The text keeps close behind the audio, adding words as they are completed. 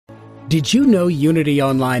Did you know Unity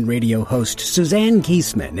Online radio host Suzanne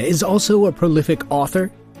Kiesman is also a prolific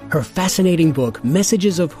author? Her fascinating book,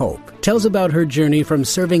 Messages of Hope, tells about her journey from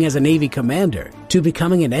serving as a Navy commander to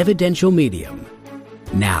becoming an evidential medium.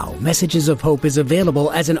 Now, Messages of Hope is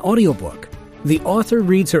available as an audiobook. The author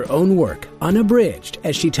reads her own work, unabridged,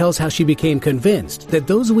 as she tells how she became convinced that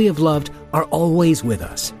those we have loved are always with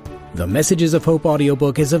us. The Messages of Hope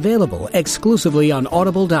audiobook is available exclusively on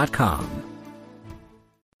Audible.com.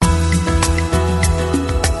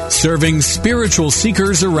 Serving spiritual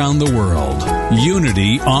seekers around the world.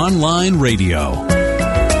 Unity Online Radio.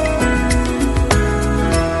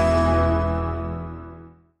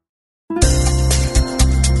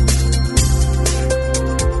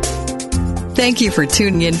 Thank you for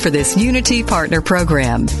tuning in for this Unity Partner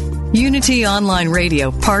Program. Unity Online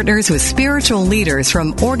Radio partners with spiritual leaders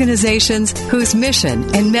from organizations whose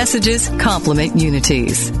mission and messages complement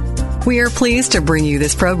Unity's. We are pleased to bring you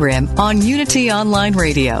this program on Unity Online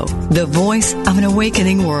Radio, the voice of an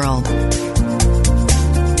awakening world.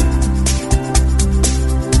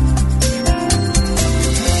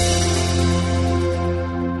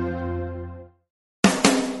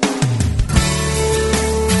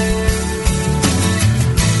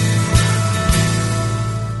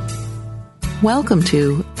 Welcome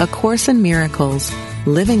to A Course in Miracles,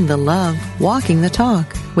 Living the Love, Walking the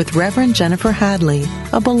Talk, with Reverend Jennifer Hadley,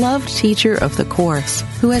 a beloved teacher of the Course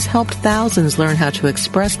who has helped thousands learn how to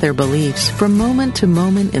express their beliefs from moment to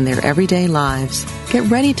moment in their everyday lives. Get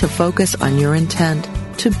ready to focus on your intent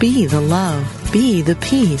to be the love, be the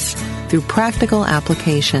peace, through practical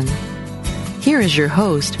application. Here is your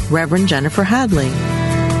host, Reverend Jennifer Hadley.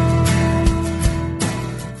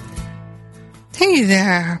 Hey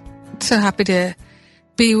there. So happy to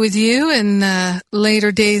be with you in the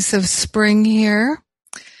later days of spring here.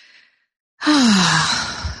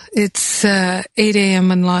 It's 8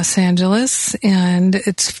 a.m. in Los Angeles, and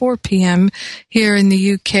it's 4 p.m. here in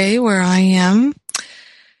the UK, where I am,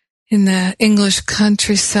 in the English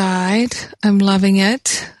countryside. I'm loving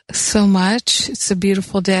it so much. It's a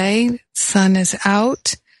beautiful day. Sun is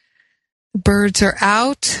out. The birds are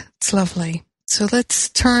out. It's lovely. So let's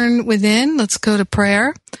turn within. Let's go to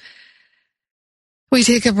prayer. We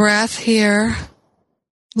take a breath here,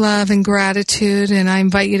 love and gratitude, and I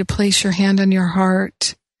invite you to place your hand on your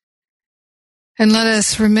heart. And let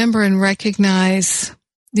us remember and recognize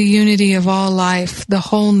the unity of all life, the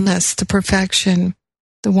wholeness, the perfection,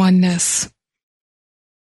 the oneness.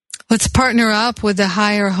 Let's partner up with the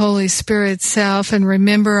higher Holy Spirit self and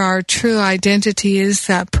remember our true identity is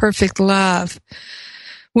that perfect love.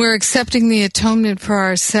 We're accepting the atonement for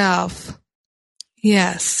ourselves.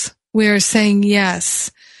 Yes. We are saying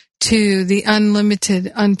yes to the unlimited,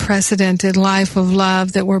 unprecedented life of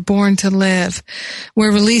love that we're born to live.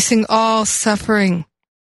 We're releasing all suffering.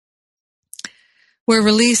 We're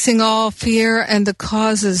releasing all fear and the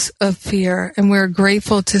causes of fear, and we're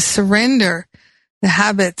grateful to surrender the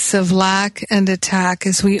habits of lack and attack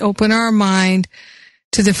as we open our mind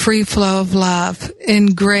to the free flow of love.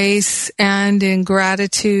 In grace and in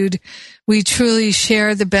gratitude, we truly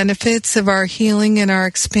share the benefits of our healing and our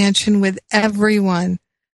expansion with everyone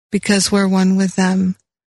because we're one with them.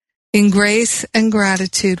 In grace and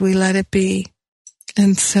gratitude, we let it be.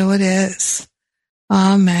 And so it is.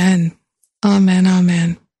 Amen. Amen.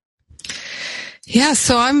 Amen. Yeah,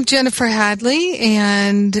 so I'm Jennifer Hadley,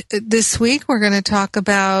 and this week we're going to talk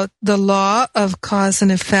about the law of cause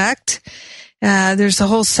and effect. There's a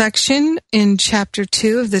whole section in chapter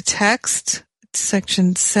 2 of the text,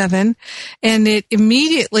 section 7, and it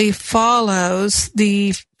immediately follows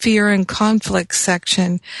the fear and conflict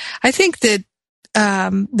section. I think that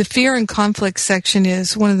the fear and conflict section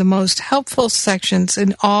is one of the most helpful sections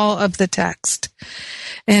in all of the text.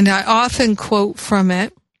 And I often quote from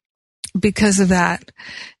it because of that.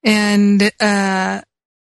 And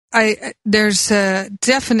there's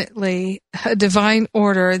definitely a divine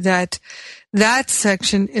order that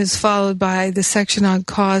section is followed by the section on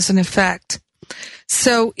cause and effect.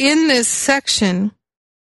 So in this section,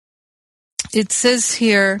 it says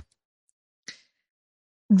here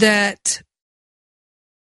that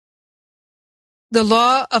the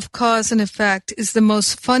law of cause and effect is the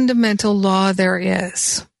most fundamental law there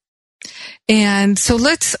is. And so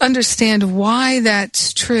let's understand why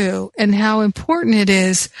that's true and how important it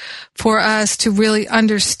is for us to really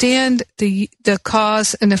understand the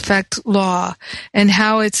cause and effect law and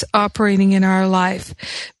how it's operating in our life.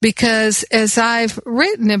 Because as I've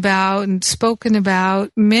written about and spoken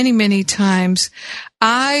about many, many times,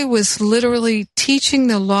 I was literally teaching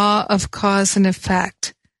the law of cause and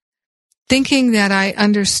effect, thinking that I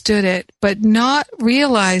understood it, but not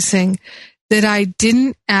realizing that I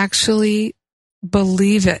didn't actually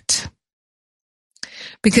believe it.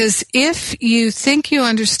 Because if you think you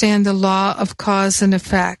understand the law of cause and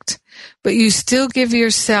effect, but you still give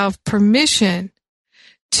yourself permission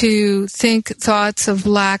to think thoughts of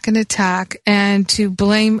lack and attack and to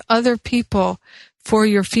blame other people for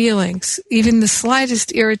your feelings, even the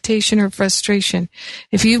slightest irritation or frustration,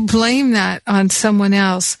 if you blame that on someone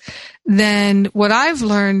else, then what I've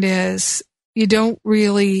learned is you don't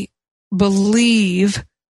really believe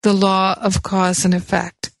the law of cause and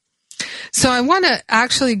effect. So I want to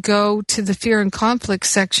actually go to the fear and conflict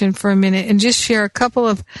section for a minute and just share a couple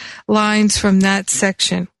of lines from that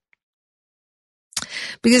section.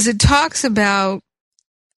 Because it talks about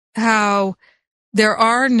how there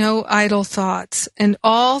are no idle thoughts and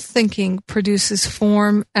all thinking produces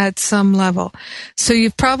form at some level. So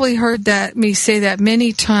you've probably heard me say that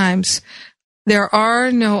many times. There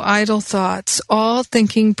are no idle thoughts. All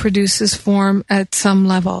thinking produces form at some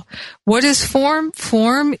level. What is form?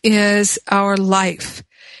 Form is our life.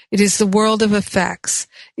 It is the world of effects.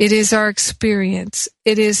 It is our experience.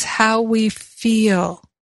 It is how we feel.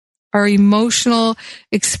 Our emotional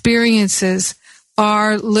experiences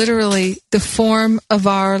are literally the form of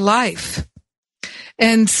our life.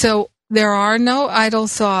 And so there are no idle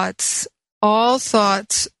thoughts. All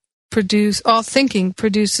thinking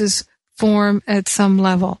produces form at some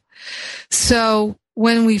level. So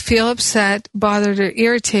when we feel upset, bothered, or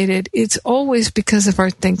irritated, it's always because of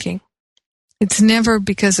our thinking. It's never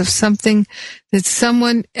because of something that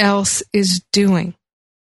someone else is doing.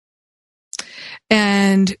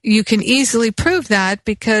 And you can easily prove that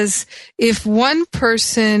because if one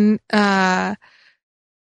person, for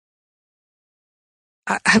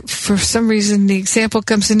some reason the example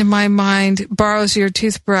comes into my mind, borrows your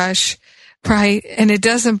toothbrush, right, and it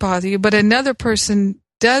doesn't bother you, but another person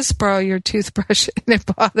does borrow your toothbrush and it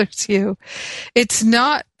bothers you, it's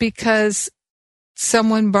not because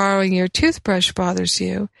someone borrowing your toothbrush bothers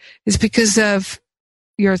you. It's because of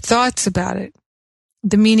your thoughts about it,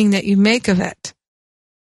 the meaning that you make of it,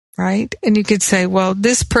 right? And you could say, well,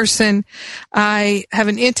 this person I have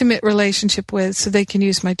an intimate relationship with, so they can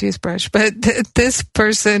use my toothbrush, but this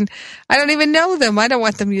person, I don't even know them. I don't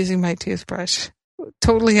want them using my toothbrush.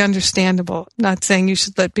 Totally understandable. Not saying you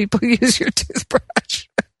should let people use your toothbrush.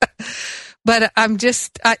 But I'm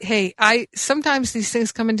just, sometimes these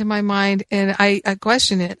things come into my mind and I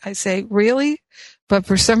question it. I say, really? But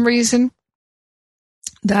for some reason,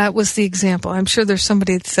 that was the example. I'm sure there's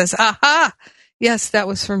somebody that says, aha, yes, that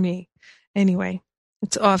was for me. Anyway,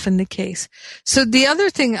 it's often the case. So the other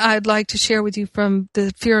thing I'd like to share with you from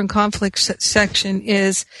the fear and conflict section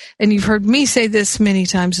is, and you've heard me say this many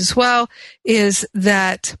times as well, is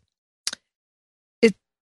that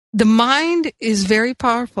the mind is very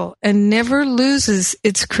powerful and never loses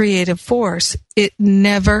its creative force. It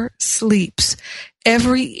never sleeps.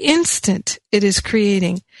 Every instant it is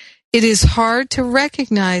creating. It is hard to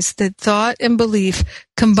recognize that thought and belief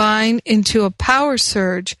combine into a power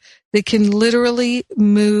surge that can literally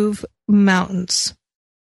move mountains.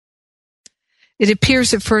 It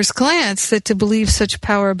appears at first glance that to believe such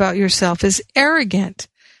power about yourself is arrogant,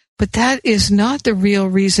 but that is not the real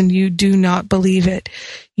reason you do not believe it.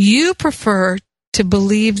 You prefer to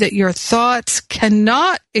believe that your thoughts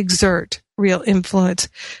cannot exert real influence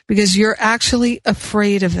because you're actually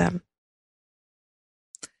afraid of them.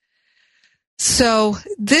 So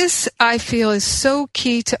this, I feel, is so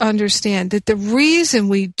key to understand that the reason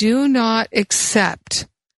we do not accept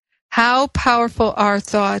how powerful our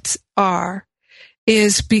thoughts are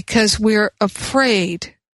is because we're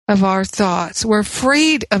afraid of our thoughts. We're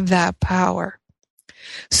afraid of that power.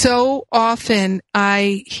 So often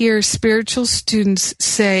I hear spiritual students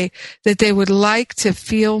say that they would like to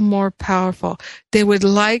feel more powerful. They would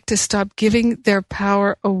like to stop giving their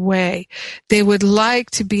power away. They would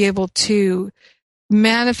like to be able to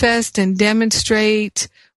manifest and demonstrate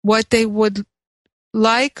what they would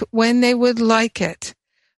like when they would like it.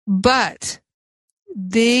 But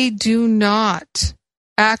they do not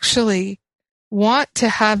actually want to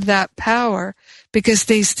have that power because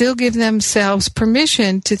they still give themselves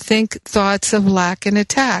permission to think thoughts of lack and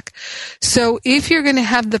attack. So if you're going to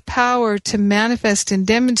have the power to manifest and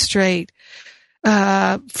demonstrate,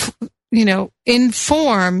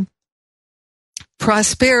 inform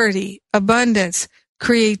prosperity, abundance,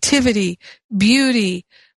 creativity, beauty,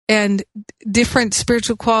 and different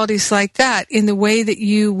spiritual qualities like that in the way that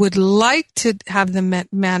you would like to have them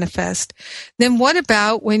manifest, then what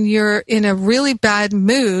about when you're in a really bad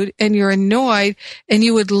mood and you're annoyed and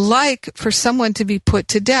you would like for someone to be put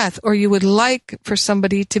to death, or you would like for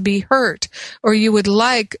somebody to be hurt, or you would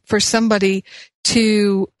like for somebody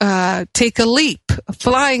to take a leap, a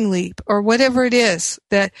flying leap, or whatever it is,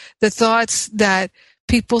 that the thoughts that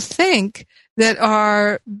people think that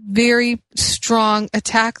are very strong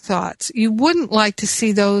attack thoughts. You wouldn't like to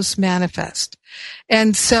see those manifest.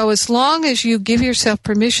 And so as long as you give yourself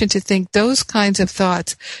permission to think those kinds of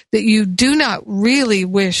thoughts that you do not really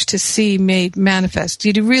wish to see made manifest,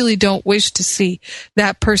 you really don't wish to see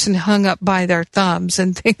that person hung up by their thumbs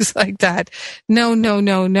and things like that.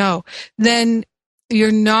 No, then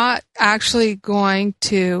you're not actually going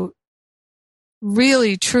to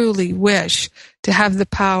really, truly wish to have the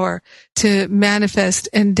power to manifest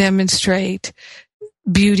and demonstrate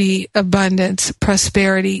beauty, abundance,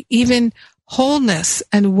 prosperity, even wholeness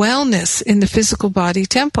and wellness in the physical body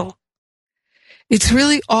temple. It's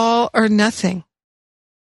really all or nothing.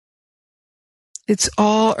 It's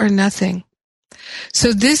all or nothing.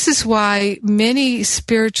 So this is why many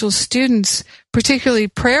spiritual students, particularly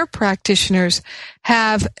prayer practitioners,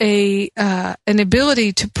 have an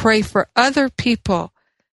ability to pray for other people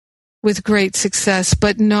with great success,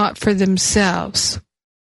 but not for themselves.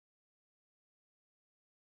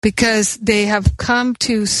 Because they have come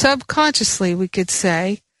to subconsciously, we could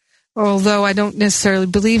say, although I don't necessarily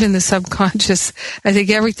believe in the subconscious, I think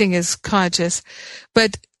everything is conscious,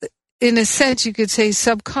 but in a sense you could say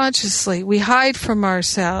subconsciously, we hide from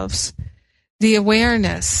ourselves the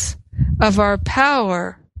awareness of our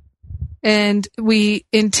power, and we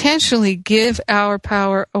intentionally give our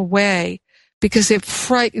power away because it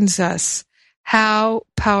frightens us how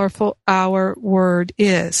powerful our word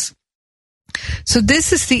is. So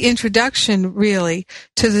this is the introduction, really,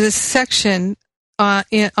 to this section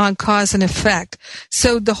on cause and effect.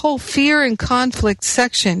 So the whole fear and conflict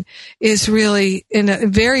section is really, in a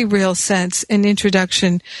very real sense, an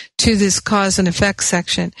introduction to this cause and effect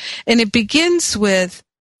section. And it begins with,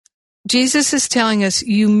 Jesus is telling us,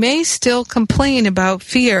 you may still complain about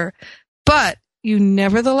fear, but you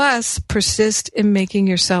nevertheless persist in making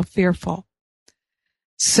yourself fearful.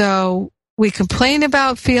 So we complain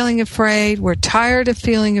about feeling afraid, we're tired of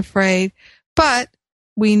feeling afraid, but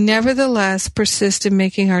we nevertheless persist in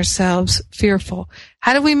making ourselves fearful.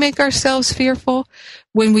 How do we make ourselves fearful?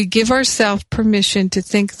 When we give ourselves permission to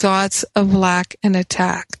think thoughts of lack and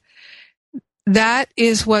attack. That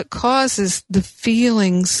is what causes the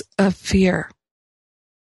feelings of fear.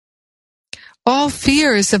 All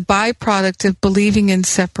fear is a byproduct of believing in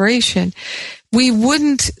separation. We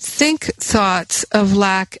wouldn't think thoughts of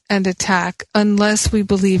lack and attack unless we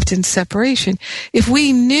believed in separation. If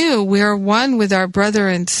we knew we are one with our brother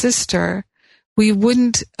and sister, we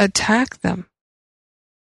wouldn't attack them.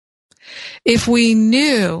 If we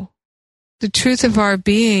knew the truth of our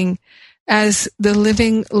being as the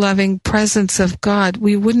living, loving presence of God,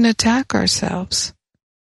 we wouldn't attack ourselves.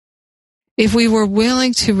 If we were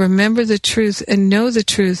willing to remember the truth and know the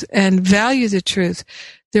truth and value the truth,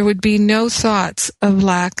 there would be no thoughts of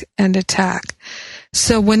lack and attack.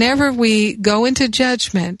 So whenever we go into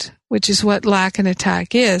judgment, which is what lack and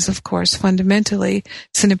attack is, of course, fundamentally,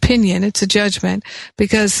 it's an opinion, it's a judgment,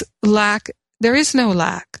 because there is no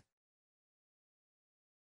lack.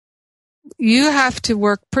 You have to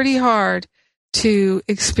work pretty hard to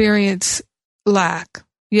experience lack.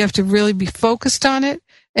 You have to really be focused on it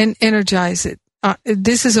and energize it.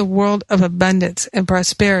 This is a world of abundance and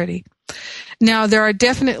prosperity. Now, there are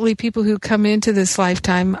definitely people who come into this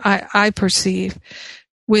lifetime, I perceive,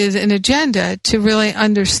 with an agenda to really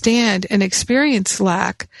understand and experience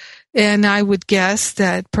lack. And I would guess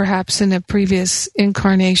that perhaps in a previous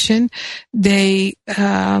incarnation, they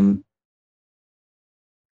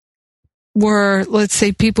were, let's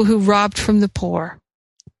say, people who robbed from the poor.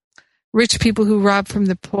 Rich people who rob from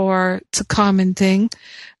the poor, it's a common thing.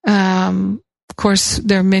 Of course,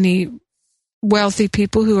 there are many wealthy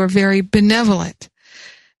people who are very benevolent.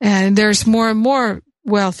 And there's more and more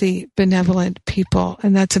wealthy, benevolent people,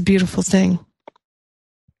 and that's a beautiful thing.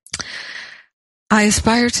 I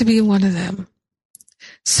aspire to be one of them.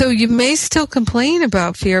 So you may still complain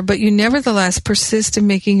about fear, but you nevertheless persist in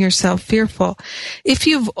making yourself fearful. He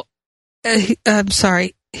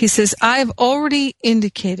says, I've already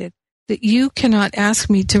indicated that you cannot ask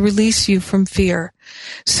me to release you from fear.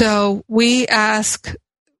 So we ask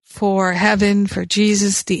for heaven, for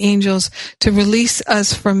Jesus, the angels, to release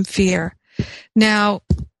us from fear. Now,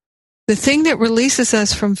 the thing that releases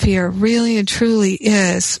us from fear really and truly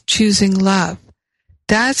is choosing love.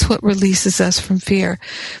 That's what releases us from fear,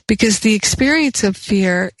 because the experience of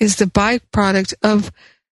fear is the byproduct of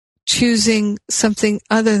choosing something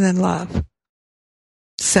other than love.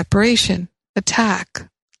 Separation, attack,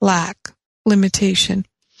 lack, limitation.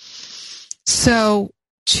 So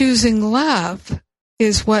choosing love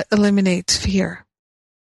is what eliminates fear.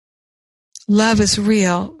 Love is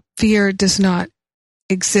real. Fear does not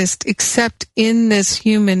exist except in this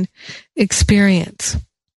human experience.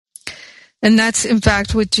 And that's, in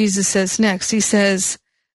fact, what Jesus says next. He says,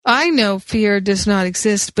 I know fear does not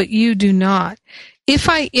exist, but you do not. If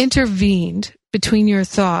I intervened between your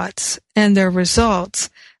thoughts and their results,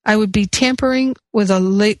 I would be tampering with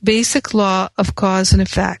a basic law of cause and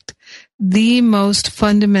effect, the most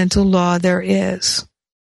fundamental law there is.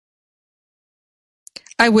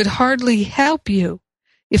 I would hardly help you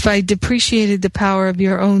if I depreciated the power of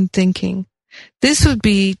your own thinking. This would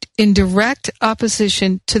be in direct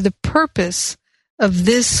opposition to the purpose of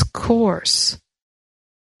this course.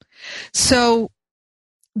 So,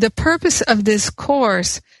 the purpose of this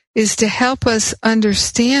course is to help us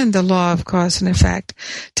understand the law of cause and effect,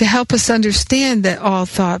 to help us understand that all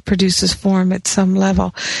thought produces form at some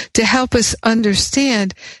level, to help us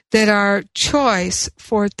understand that our choice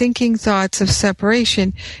for thinking thoughts of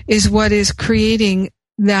separation is what is creating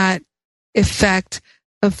that effect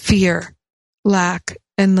of fear, lack,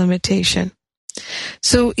 and limitation.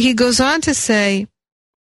 So he goes on to say,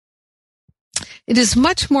 it is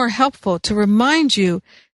much more helpful to remind you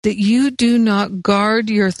that you do not guard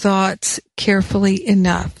your thoughts carefully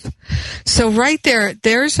enough. So right there,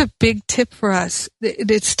 there's a big tip for us.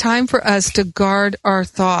 It's time for us to guard our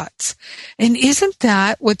thoughts. And isn't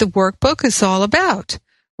that what the workbook is all about,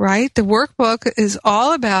 right? The workbook is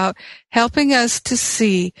all about helping us to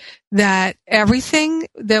see that everything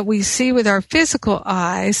that we see with our physical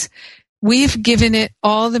eyes, we've given it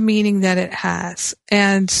all the meaning that it has.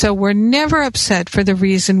 And so we're never upset for the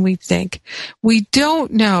reason we think. We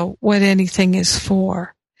don't know what anything is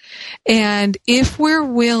for. And if we're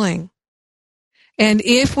willing, and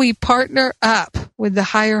if we partner up with the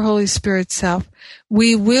higher Holy Spirit self,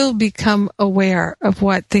 we will become aware of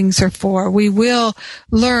what things are for. We will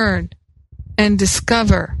learn and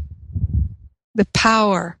discover the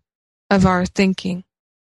power of our thinking.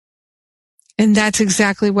 And that's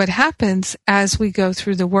exactly what happens as we go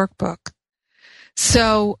through the workbook.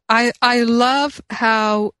 So I love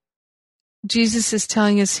how Jesus is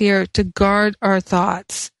telling us here to guard our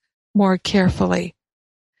thoughts more carefully.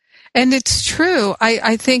 And it's true.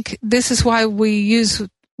 I think this is why we use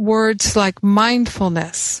words like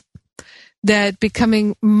mindfulness, that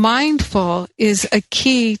becoming mindful is a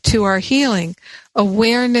key to our healing.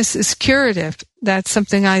 Awareness is curative. That's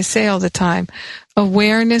something I say all the time.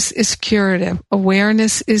 Awareness is curative.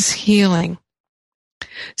 Awareness is healing.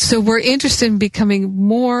 So we're interested in becoming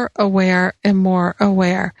more aware and more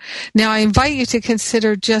aware. Now, I invite you to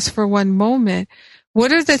consider just for one moment,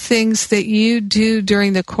 what are the things that you do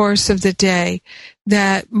during the course of the day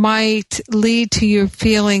that might lead to you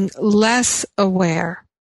feeling less aware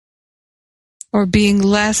or being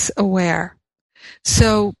less aware?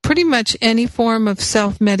 So pretty much any form of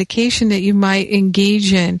self-medication that you might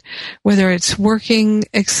engage in, whether it's working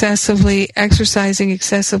excessively, exercising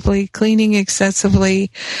excessively, cleaning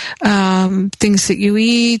excessively, things that you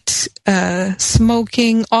eat,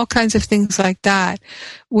 smoking, all kinds of things like that,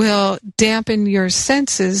 will dampen your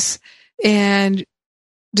senses and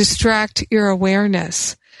distract your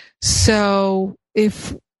awareness. So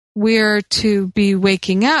if we're to be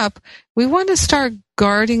waking up, we want to start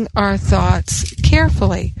guarding our thoughts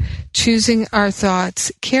carefully, choosing our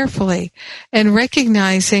thoughts carefully, and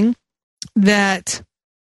recognizing that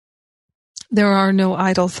there are no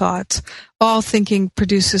idle thoughts. All thinking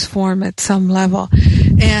produces form at some level.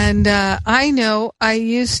 And I know I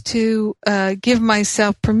used to give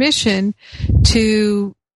myself permission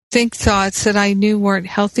to think thoughts that I knew weren't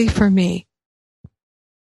healthy for me,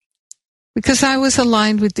 because I was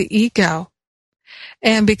aligned with the ego.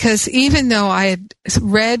 And because even though I had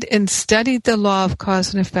read and studied the law of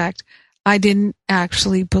cause and effect, I didn't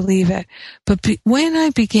actually believe it. But when I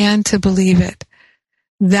began to believe it,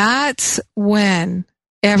 that's when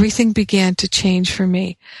everything began to change for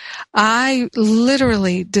me. I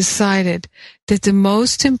literally decided that the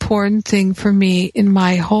most important thing for me in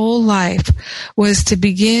my whole life was to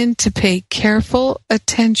begin to pay careful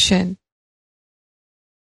attention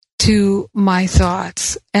to my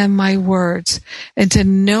thoughts and my words, and to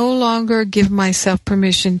no longer give myself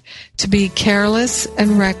permission to be careless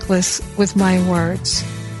and reckless with my words.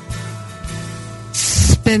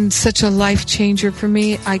 It's been such a life changer for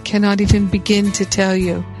me, I cannot even begin to tell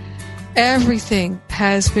you. Everything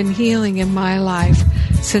has been healing in my life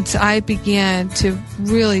since I began to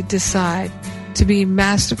really decide to be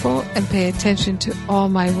masterful and pay attention to all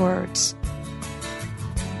my words.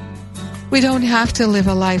 We don't have to live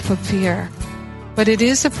a life of fear, but it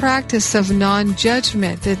is a practice of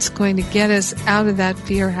non-judgment that's going to get us out of that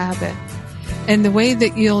fear habit. And the way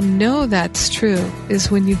that you'll know that's true is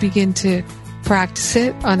when you begin to practice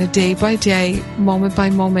it on a day-by-day,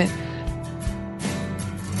 moment-by-moment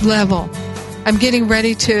level. I'm getting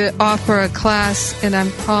ready to offer a class, and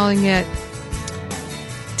I'm calling it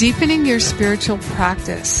Deepening Your Spiritual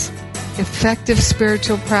Practice. Effective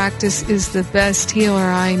spiritual practice is the best healer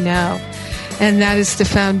I know. And that is the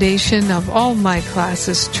foundation of all my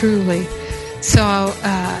classes, truly. So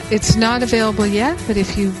it's not available yet, but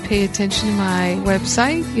if you pay attention to my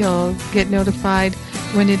website, you'll get notified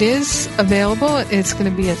when it is available. It's going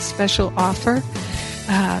to be a special offer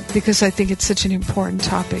because I think it's such an important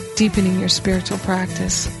topic, deepening your spiritual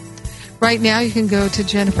practice. Right now, you can go to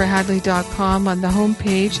jenniferhadley.com on the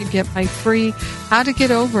homepage and get my free How to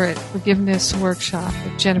Get Over It Forgiveness workshop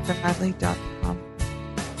at jenniferhadley.com.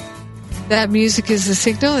 That music is the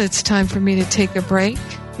signal. It's time for me to take a break.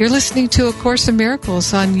 You're listening to A Course in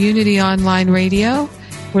Miracles on Unity Online Radio.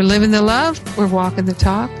 We're living the love, we're walking the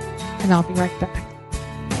talk, and I'll be right back.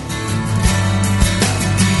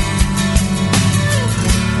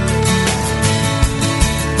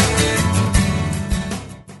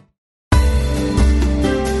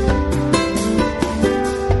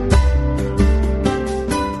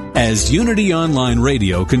 As Unity Online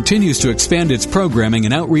Radio continues to expand its programming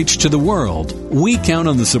and outreach to the world, we count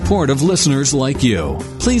on the support of listeners like you.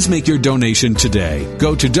 Please make your donation today.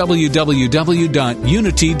 Go to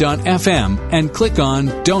www.unity.fm and click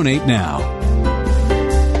on Donate Now.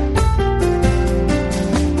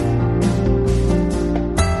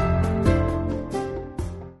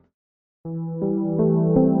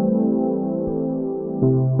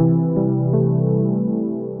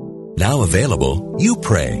 Now available, You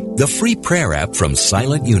Pray, the free prayer app from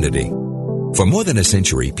Silent Unity. For more than a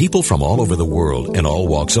century, people from all over the world and all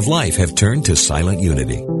walks of life have turned to Silent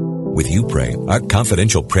Unity. With You Pray, our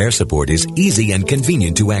confidential prayer support is easy and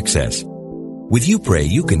convenient to access. With You Pray,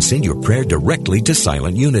 you can send your prayer directly to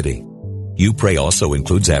Silent Unity. You Pray also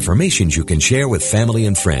includes affirmations you can share with family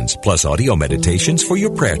and friends, plus audio meditations for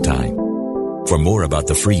your prayer time. For more about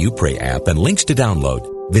the free You Pray app and links to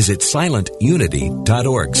download, visit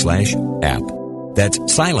silentunity.org/app. That's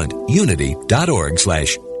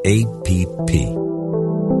silentunity.org/app.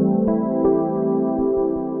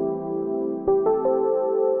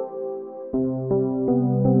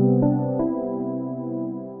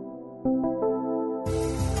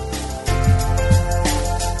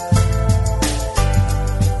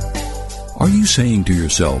 Are you saying to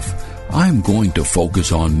yourself, I'm going to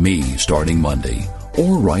focus on me starting Monday,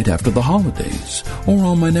 or right after the holidays, or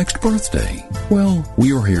on my next birthday? Well,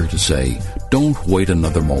 we are here to say, don't wait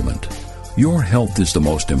another moment. Your health is the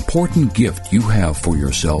most important gift you have for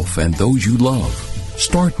yourself and those you love.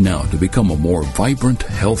 Start now to become a more vibrant,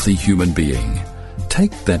 healthy human being.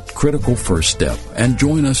 Take that critical first step and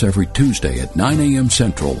join us every Tuesday at 9 a.m.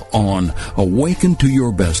 Central on Awaken to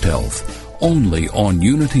Your Best Health, only on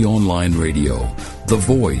Unity Online Radio, the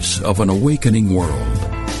voice of an awakening world.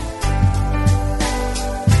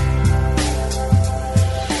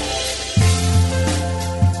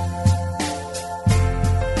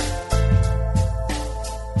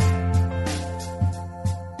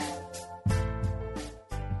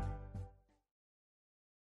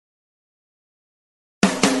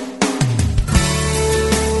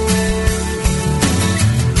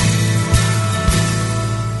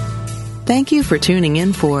 Thank you for tuning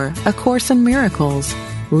in for A Course in Miracles,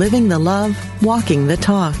 Living the Love, Walking the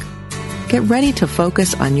Talk. Get ready to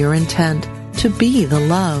focus on your intent to be the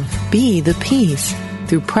love, be the peace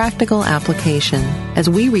through practical application as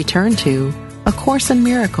we return to A Course in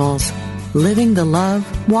Miracles, Living the Love,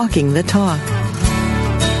 Walking the Talk.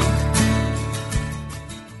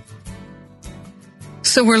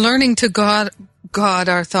 So we're learning to guard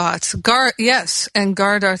our thoughts. And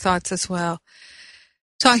guard our thoughts as well.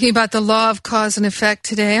 Talking about the law of cause and effect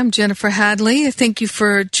today. I'm Jennifer Hadley. Thank you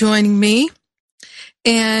for joining me.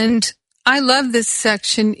 And I love this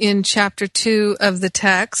section in chapter 2 of the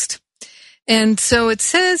text. And so it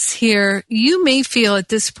says here, you may feel at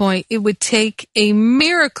this point it would take a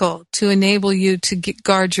miracle to enable you to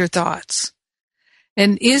guard your thoughts.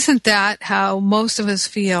 And isn't that how most of us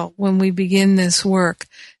feel when we begin this work?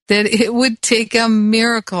 That it would take a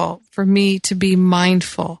miracle for me to be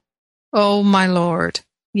mindful. Oh, my Lord.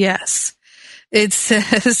 Yes. It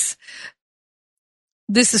says,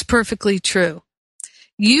 this is perfectly true.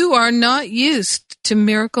 You are not used to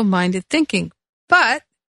miracle-minded thinking, but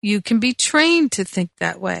you can be trained to think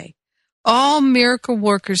that way. All miracle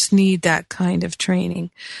workers need that kind of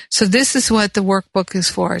training. So this is what the workbook is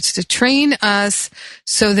for. It's to train us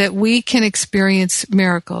so that we can experience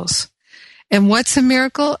miracles. And what's a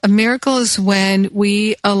miracle? A miracle is when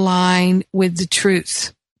we align with the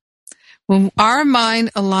truth. When our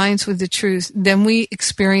mind aligns with the truth, then we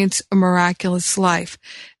experience a miraculous life.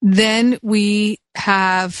 Then we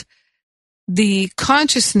have the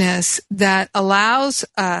consciousness that allows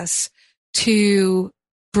us to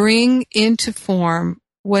bring into form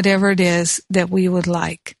whatever it is that we would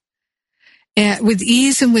like. And with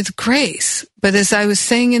ease and with grace. But as I was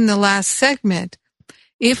saying in the last segment,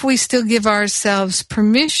 if we still give ourselves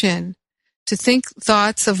permission to think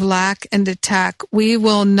thoughts of lack and attack, we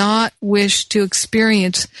will not wish to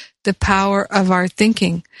experience the power of our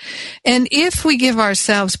thinking. And if we give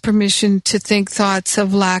ourselves permission to think thoughts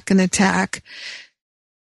of lack and attack,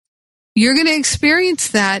 you're going to experience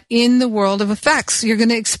that in the world of effects. You're going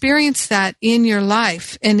to experience that in your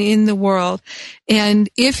life and in the world. And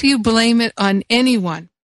if you blame it on anyone,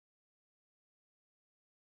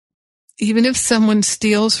 even if someone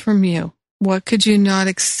steals from you, what could you not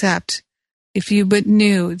accept if you but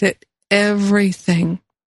knew that everything,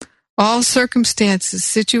 all circumstances,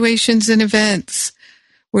 situations, and events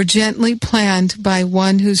were gently planned by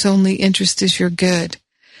one whose only interest is your good?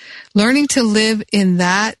 Learning to live in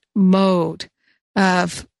that mode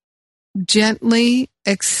of gently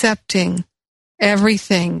accepting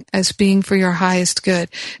everything as being for your highest good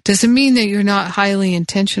doesn't mean that you're not highly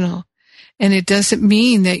intentional. And it doesn't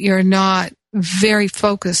mean that you're not very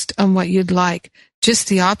focused on what you'd like. Just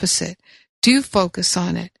the opposite. Do focus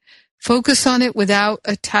on it. Focus on it without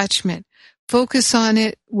attachment. Focus on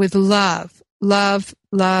it with love. Love,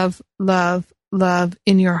 love, love, love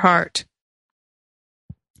in your heart.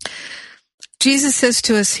 Jesus says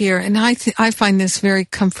to us here, and I find this very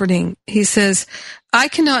comforting. He says, I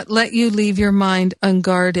cannot let you leave your mind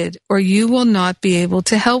unguarded, or you will not be able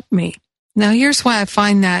to help me. Now, here's why I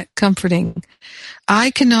find that comforting.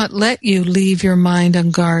 I cannot let you leave your mind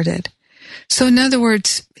unguarded. So, in other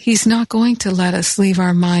words, he's not going to let us leave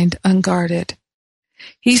our mind unguarded.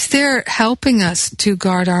 He's there helping us to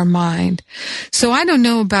guard our mind. So, I don't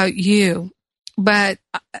know about you, but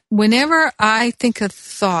whenever I think a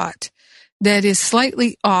thought that is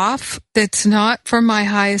slightly off, that's not for my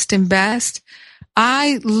highest and best,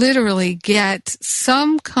 I literally get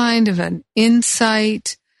some kind of an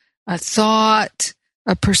insight, a thought,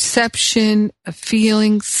 a perception, a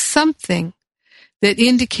feeling, something that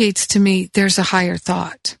indicates to me there's a higher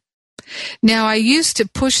thought. Now, I used to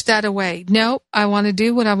push that away. No, I want to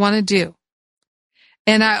do what I want to do.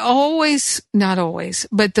 And I always, not always,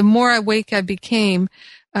 but the more awake I became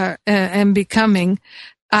and becoming,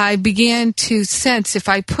 I began to sense if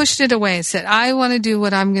I pushed it away and said, I want to do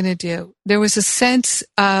what I'm going to do, there was a sense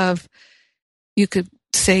of, you could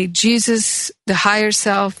say, Jesus, the higher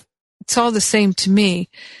self, it's all the same to me.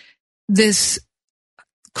 This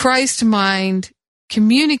Christ mind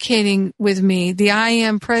communicating with me, the I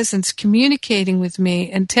am presence communicating with me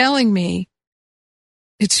and telling me,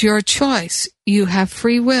 it's your choice. You have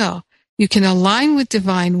free will. You can align with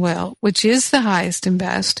divine will, which is the highest and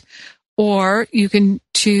best, or you can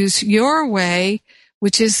choose your way,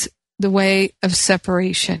 which is the way of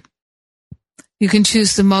separation. You can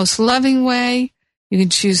choose the most loving way. You can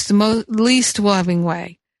choose the least loving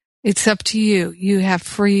way. It's up to you. You have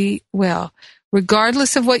free will.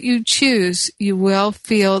 Regardless of what you choose, you will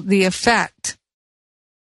feel the effect.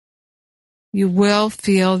 You will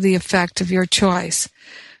feel the effect of your choice.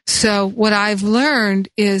 So what I've learned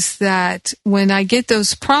is that when I get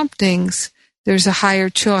those promptings, there's a higher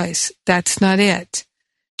choice. That's not it.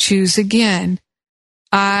 Choose again.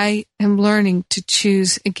 I am learning to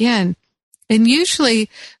choose again. And usually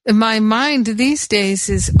my mind these days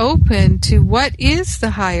is open to what is the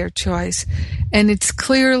higher choice. And it's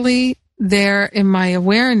clearly there in my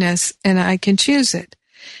awareness, and I can choose it.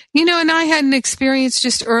 You know, and I had an experience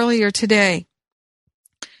just earlier today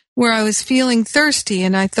where I was feeling thirsty,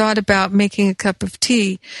 and I thought about making a cup of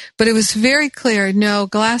tea, but it was very clear, no,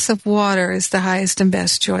 glass of water is the highest and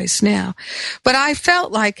best choice now. But I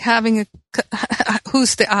felt like having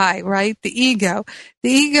who's the I, right? The ego.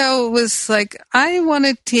 The ego was like, I want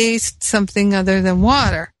to taste something other than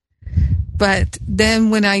water. But then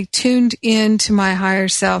when I tuned into my higher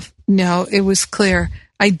self, no, it was clear.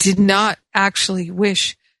 I did not actually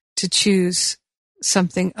wish to choose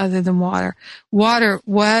something other than water. Water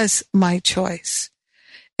was my choice.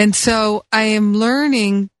 And so I am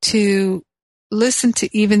learning to listen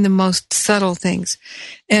to even the most subtle things.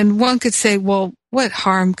 And one could say, well, what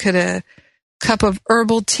harm could a cup of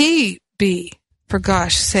herbal tea be, for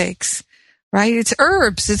gosh sakes, right? It's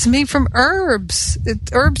herbs. It's made from herbs.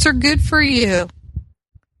 Herbs are good for you.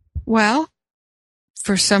 Well,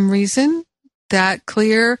 for some reason, that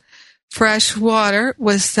clear fresh water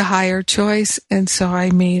was the higher choice, and so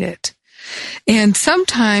I made it. And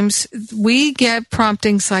sometimes we get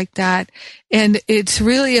promptings like that, and it's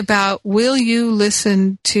really about, will you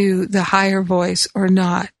listen to the higher voice or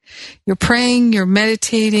not? You're praying, you're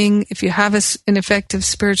meditating. If you have an effective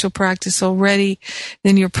spiritual practice already,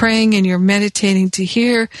 then you're praying and you're meditating to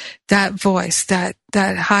hear that voice, that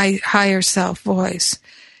higher self voice.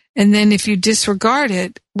 And then if you disregard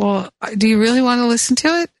it, well, do you really want to listen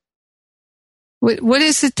to it? What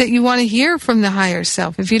is it that you want to hear from the higher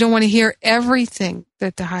self if you don't want to hear everything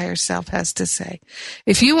that the higher self has to say?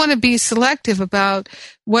 If you want to be selective about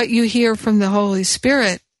what you hear from the Holy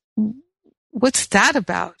Spirit, what's that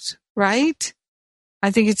about, right? I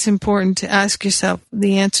think it's important to ask yourself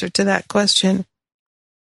the answer to that question.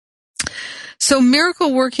 So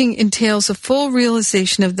miracle working entails a full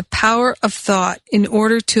realization of the power of thought in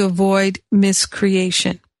order to avoid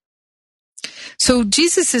miscreation. So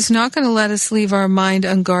Jesus is not going to let us leave our mind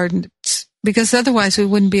unguarded, because otherwise we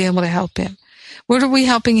wouldn't be able to help him. What are we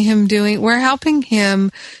helping him doing? We're helping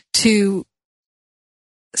him to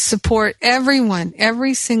support everyone,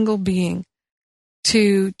 every single being,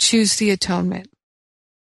 to choose the atonement,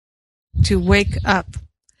 to wake up.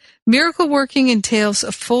 Miracle working entails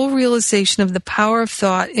a full realization of the power of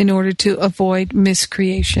thought in order to avoid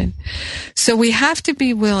miscreation. So we have to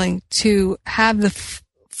be willing to have the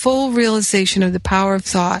full realization of the power of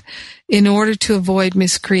thought in order to avoid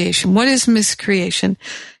miscreation. What is miscreation?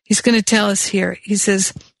 He's going to tell us here. He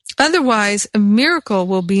says, otherwise, a miracle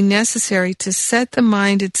will be necessary to set the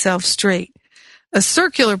mind itself straight, a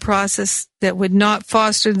circular process that would not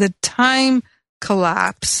foster the time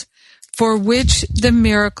collapse for which the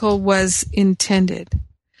miracle was intended.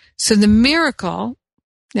 So the miracle,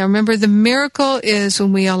 now remember, the miracle is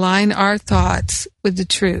when we align our thoughts with the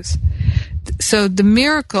truth. So the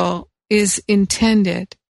miracle is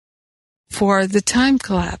intended for the time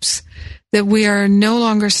collapse, that we are no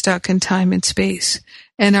longer stuck in time and space,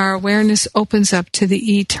 and our awareness opens up to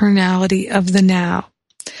the eternality of the now.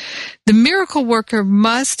 The miracle worker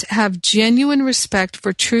must have genuine respect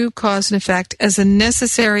for true cause and effect as a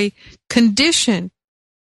necessary condition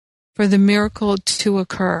for the miracle to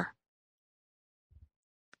occur.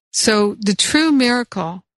 So the true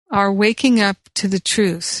miracle, our waking up to the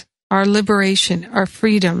truth, our liberation, our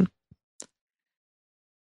freedom,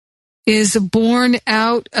 is born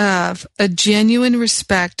out of a genuine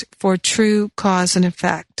respect for true cause and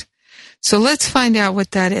effect. So let's find out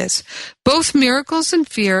what that is. Both miracles and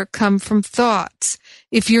fear come from thoughts.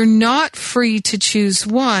 If you're not free to choose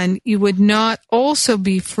one, you would not also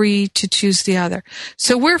be free to choose the other.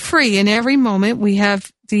 So we're free in every moment. We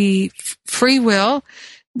have the free will.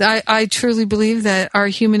 I truly believe that our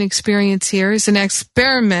human experience here is an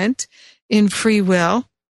experiment in free will.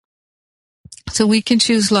 So we can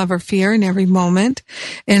choose love or fear in every moment.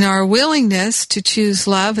 And our willingness to choose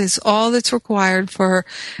love is all that's required for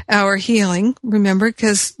our healing. Remember,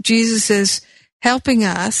 because Jesus is helping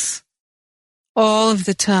us all of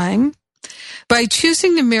the time. By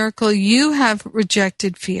choosing the miracle, you have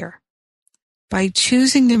rejected fear. By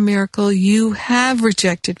choosing the miracle, you have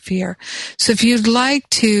rejected fear. So if you'd like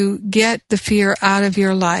to get the fear out of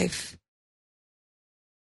your life,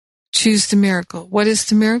 choose the miracle. What is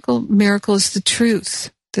the miracle? Miracle is the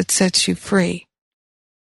truth that sets you free.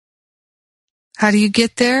 How do you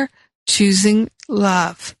get there? Choosing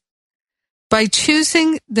love. By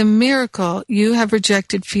choosing the miracle, you have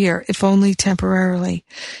rejected fear, if only temporarily.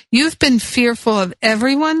 You've been fearful of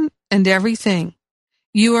everyone and everything.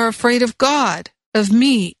 You are afraid of God, of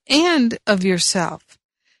me, and of yourself.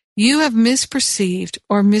 You have misperceived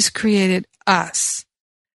or miscreated us.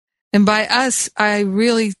 And by us, I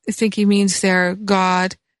really think he means there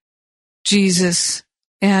God, Jesus,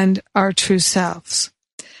 and our true selves.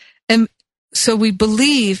 And so we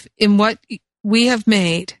believe in what we have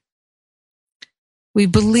made. We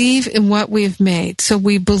believe in what we have made. So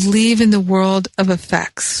we believe in the world of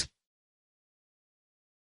effects.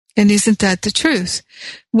 And isn't that the truth?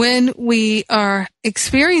 When we are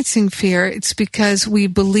experiencing fear, it's because we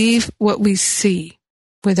believe what we see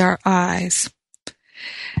with our eyes.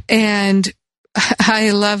 And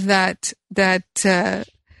I love that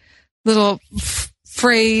little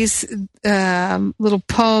phrase, little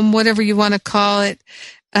poem, whatever you want to call it,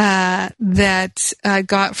 that I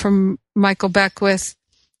got from Michael Beckwith.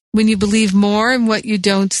 When you believe more in what you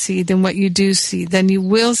don't see than what you do see, then you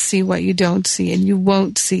will see what you don't see, and you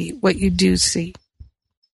won't see what you do see.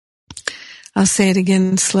 I'll say it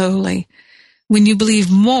again slowly. When you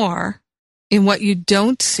believe more in what you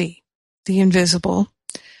don't see, the invisible,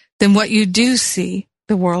 than what you do see,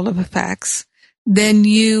 the world of effects, then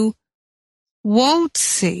you won't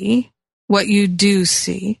see what you do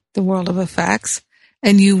see, the world of effects,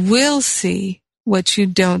 and you will see what you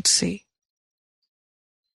don't see.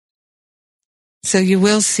 So you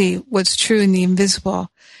will see what's true in the invisible,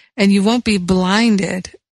 and you won't be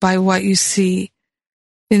blinded by what you see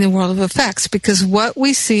in the world of effects, because what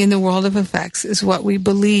we see in the world of effects is what we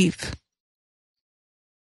believe.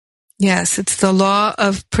 Yes, it's the law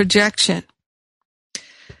of projection. It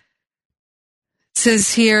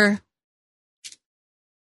says here,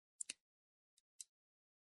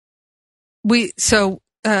 we've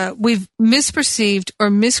misperceived or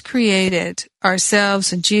miscreated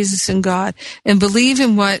ourselves and Jesus and God and believe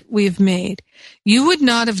in what we've made. You would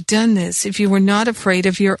not have done this if you were not afraid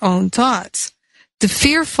of your own thoughts. The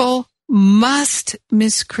fearful must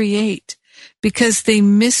miscreate because they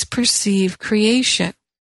misperceive creation.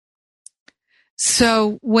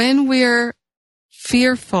 So when we're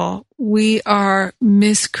fearful, we are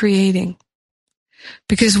miscreating.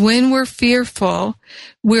 Because when we're fearful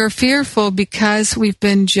because we've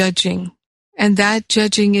been judging. And that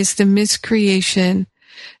judging is the miscreation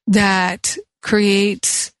that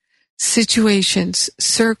creates situations,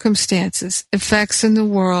 circumstances, effects in the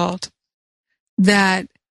world that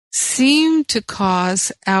seem to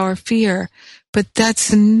cause our fear. But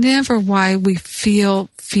that's never why we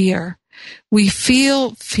feel fear. We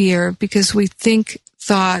feel fear because we think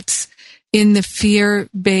thoughts in the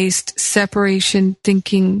fear-based separation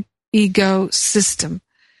thinking ego system.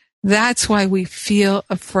 That's why we feel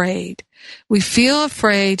afraid. We feel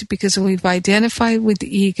afraid because we've identified with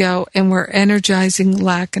the ego and we're energizing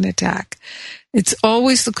lack and attack. It's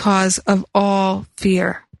always the cause of all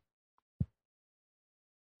fear.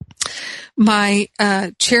 My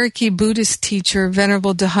Cherokee Buddhist teacher,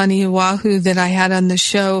 Venerable Dahani Oahu, that I had on the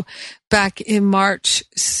show back in March,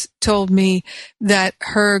 told me that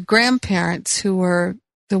her grandparents, who were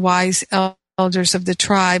the wise elders of the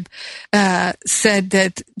tribe, said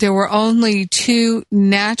that there were only two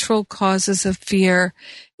natural causes of fear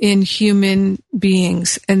in human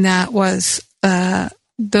beings, and that was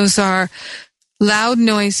those are loud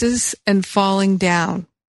noises and falling down.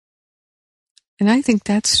 And I think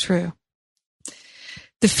that's true.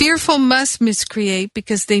 The fearful must miscreate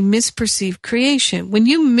because they misperceive creation. When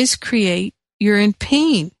you miscreate, you're in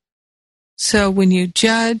pain. So when you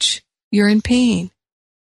judge, you're in pain.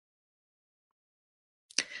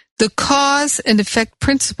 The cause and effect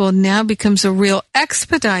principle now becomes a real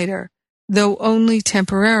expediter, though only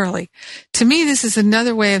temporarily. To me, this is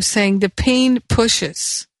another way of saying the pain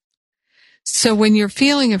pushes. So when you're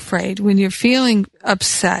feeling afraid, when you're feeling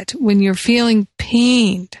upset, when you're feeling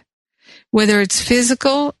pained, whether it's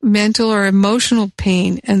physical, mental, or emotional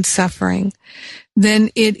pain and suffering, then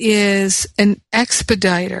it is an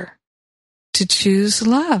expediter to choose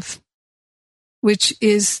love, which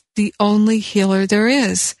is the only healer there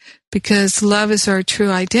is, because love is our true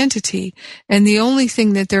identity. And the only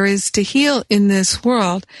thing that there is to heal in this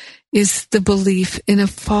world is the belief in a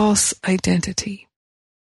false identity,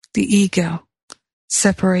 the ego,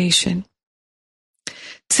 separation. It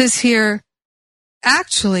says here,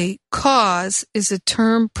 actually, cause is a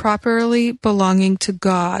term properly belonging to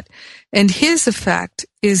God, and his effect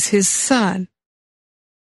is his Son,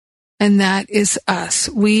 and that is us.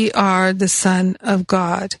 We are the Son of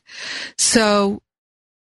God. So,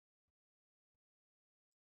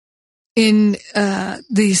 in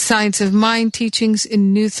the Science of Mind teachings,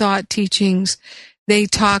 in New Thought teachings, they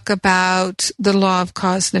talk about the law of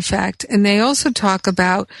cause and effect, and they also talk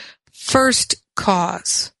about first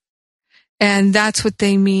cause. And that's what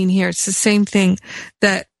they mean here. It's the same thing,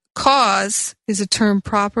 that cause is a term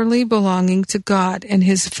properly belonging to God, and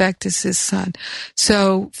his effect is his Son.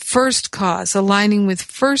 So first cause, aligning with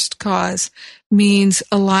first cause, means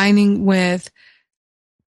aligning with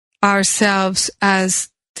ourselves as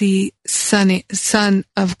the Son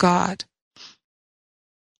of God.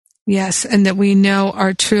 Yes, and that we know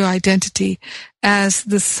our true identity as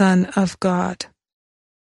the Son of God.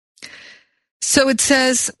 So it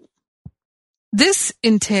says, this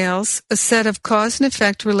entails a set of cause and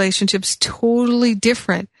effect relationships totally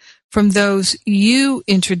different from those you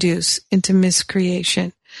introduce into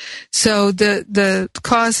miscreation. So the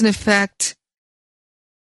cause and effect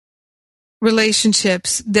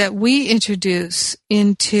relationships that we introduce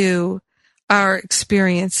into our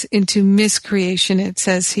experience, into miscreation, it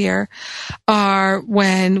says here, are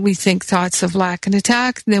when we think thoughts of lack and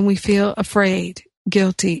attack, then we feel afraid,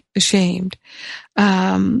 guilty, ashamed,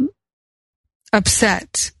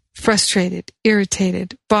 upset, frustrated,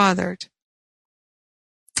 irritated, bothered.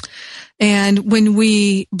 And when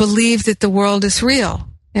we believe that the world is real,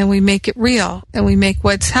 and we make it real, and we make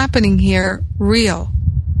what's happening here real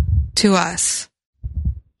to us,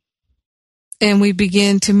 and we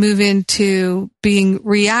begin to move into being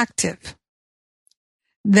reactive,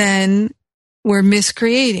 then we're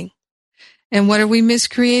miscreating. And what are we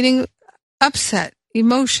miscreating? Upset,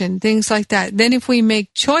 emotion, things like that. Then if we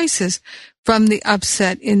make choices from the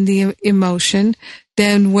upset in the emotion,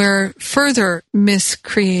 then we're further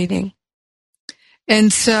miscreating.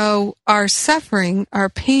 And so our suffering, our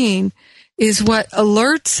pain, is what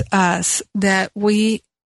alerts us that we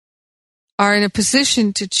are in a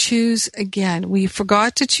position to choose again. We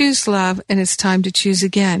forgot to choose love, and it's time to choose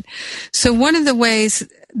again. So one of the ways,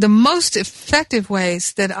 the most effective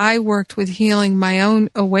ways that I worked with healing my own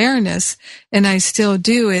awareness, and I still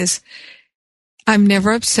do, is I'm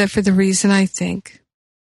never upset for the reason I think.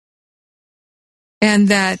 And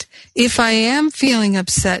that if I am feeling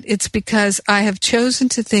upset, it's because I have chosen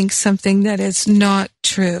to think something that is not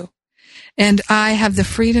true. And I have the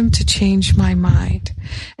freedom to change my mind.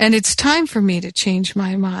 And it's time for me to change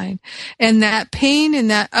my mind. And that pain and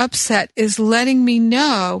that upset is letting me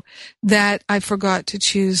know that I forgot to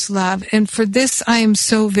choose love. And for this, I am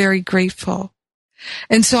so very grateful.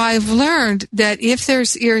 And so I've learned that if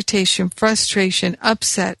there's irritation, frustration,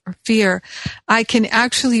 upset, or fear, I can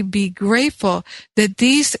actually be grateful that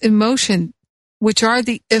these emotions, which are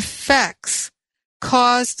the effects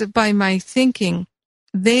caused by my thinking,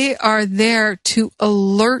 they are there to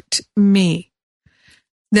alert me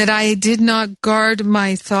that I did not guard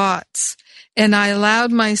my thoughts, and I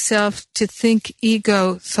allowed myself to think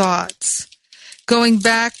ego thoughts. Going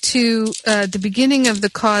back to the beginning of the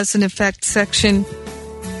cause and effect section,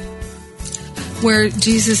 where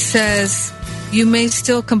Jesus says, you may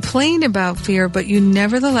still complain about fear, but you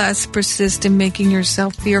nevertheless persist in making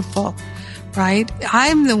yourself fearful, right?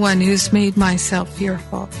 I'm the one who's made myself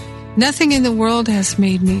fearful. Nothing in the world has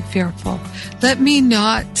made me fearful. Let me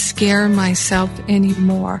not scare myself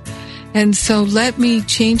anymore. And so let me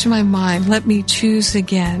change my mind. Let me choose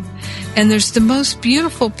again. And there's the most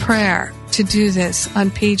beautiful prayer to do this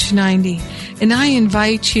on page 90. And I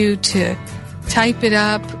invite you to type it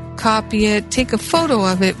up, copy it, take a photo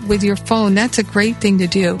of it with your phone. That's a great thing to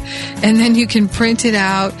do. And then you can print it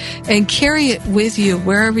out and carry it with you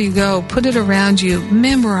wherever you go. Put it around you.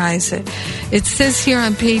 Memorize it. It says here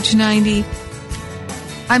on page 90,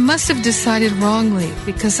 I must have decided wrongly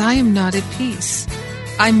because I am not at peace.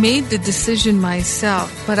 I made the decision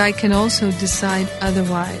myself, but I can also decide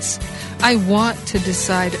otherwise. I want to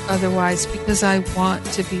decide otherwise because I want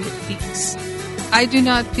to be at peace. I do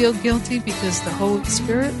not feel guilty because the Holy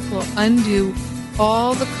Spirit will undo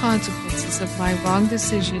all the consequences of my wrong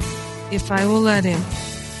decision if I will let Him.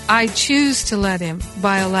 I choose to let Him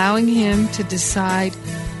by allowing Him to decide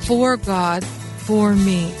for God, for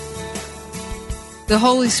me. The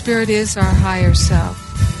Holy Spirit is our higher self.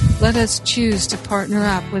 Let us choose to partner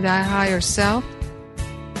up with our higher self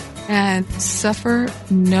and suffer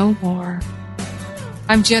no more.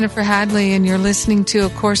 I'm Jennifer Hadley, and you're listening to A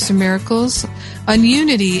Course in Miracles on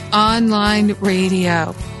Unity Online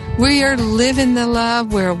Radio. We are living the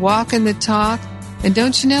love, we're walking the talk, and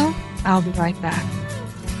don't you know, I'll be right back.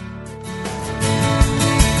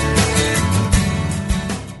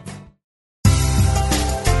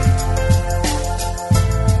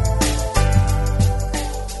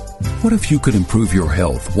 What if you could improve your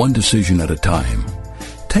health one decision at a time?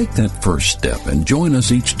 Take that first step and join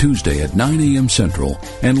us each Tuesday at 9 a.m. Central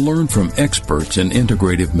and learn from experts in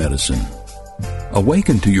integrative medicine.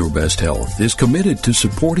 Awaken to Your Best Health is committed to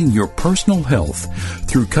supporting your personal health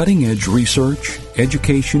through cutting-edge research,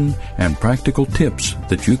 education, and practical tips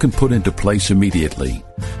that you can put into place immediately.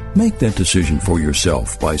 Make that decision for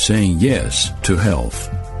yourself by saying yes to health.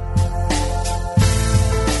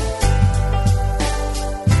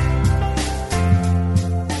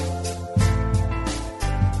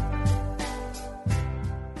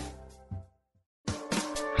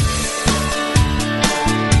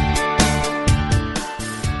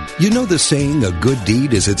 You know the saying, a good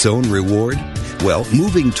deed is its own reward? Well,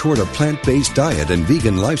 moving toward a plant-based diet and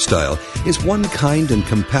vegan lifestyle is one kind and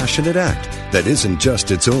compassionate act that isn't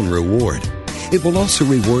just its own reward. It will also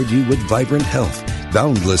reward you with vibrant health,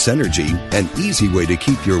 boundless energy, and easy way to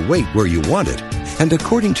keep your weight where you want it. And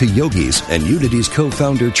according to yogis and Unity's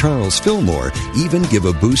co-founder Charles Fillmore, even give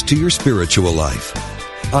a boost to your spiritual life.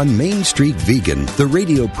 On Main Street Vegan, the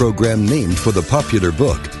radio program named for the popular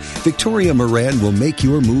book, Victoria Moran will make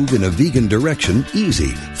your move in a vegan direction easy,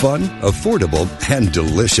 fun, affordable, and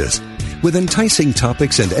delicious. With enticing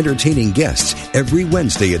topics and entertaining guests every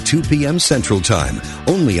Wednesday at 2 p.m. Central Time,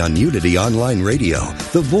 only on Unity Online Radio,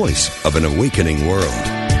 the voice of an awakening world.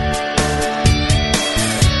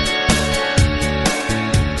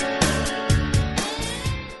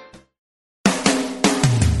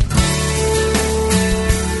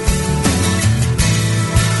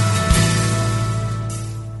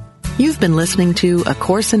 been listening to A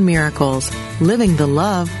Course in Miracles, Living the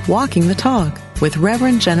Love, Walking the Talk with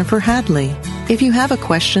Reverend Jennifer Hadley. If you have a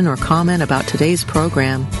question or comment about today's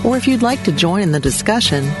program, or if you'd like to join in the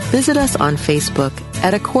discussion, visit us on Facebook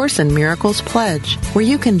at A Course in Miracles Pledge, where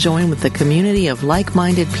you can join with the community of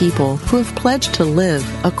like-minded people who have pledged to live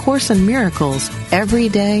A Course in Miracles every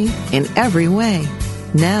day in every way.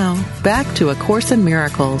 Now, back to A Course in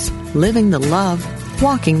Miracles, Living the Love,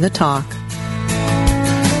 Walking the Talk.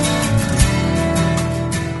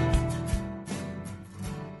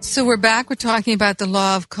 So we're back. We're talking about the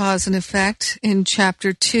law of cause and effect in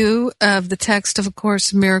Chapter 2 of the text of A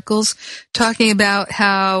Course in Miracles, talking about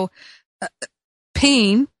how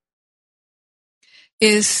pain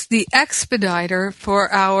is the expediter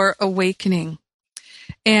for our awakening.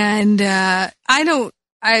 And I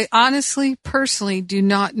honestly, personally do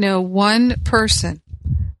not know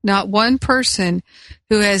not one person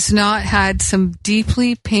who has not had some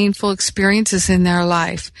deeply painful experiences in their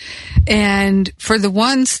life. And for the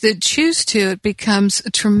ones that choose to, it becomes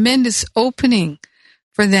a tremendous opening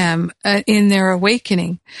for them in their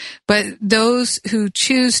awakening. But those who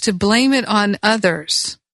choose to blame it on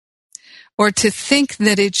others or to think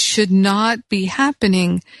that it should not be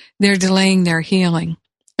happening, they're delaying their healing.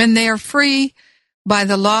 And they are free by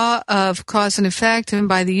the law of cause and effect, and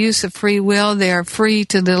by the use of free will, they are free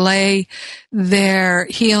to delay their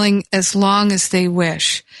healing as long as they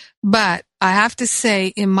wish. But I have to say,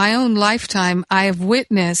 in my own lifetime, I have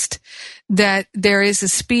witnessed that there is a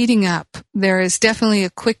speeding up. There is definitely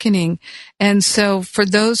a quickening. And so for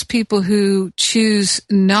those people who choose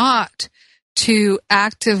not to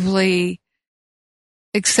actively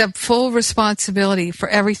accept full responsibility for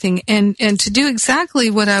everything, and to do exactly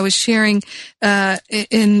what I was sharing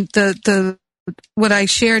in what I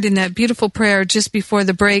shared in that beautiful prayer just before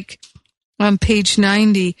the break on page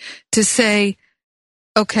 90, to say,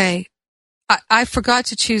 okay, I forgot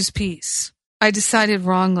to choose peace. I decided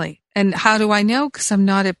wrongly. And how do I know? Because I'm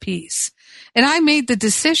not at peace. And I made the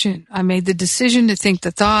decision. I made the decision to think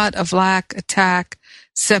the thought of lack, attack,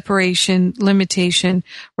 separation, limitation,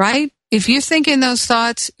 right? If you're thinking those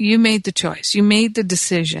thoughts, you made the choice. You made the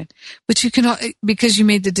decision. But you can, because you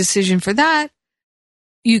made the decision for that,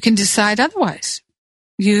 you can decide otherwise.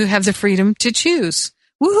 You have the freedom to choose.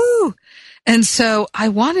 Woohoo! And so I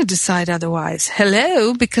want to decide otherwise.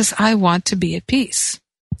 Hello, because I want to be at peace.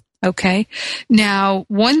 Okay? Now,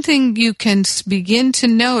 one thing you can begin to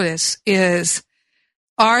notice is,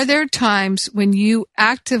 are there times when you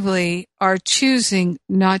actively are choosing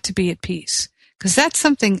not to be at peace? Because that's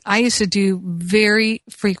something I used to do very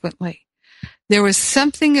frequently. There was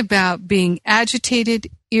something about being agitated,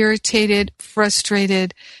 irritated,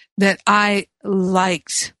 frustrated that I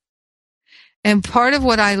liked. And part of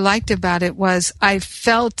what I liked about it was I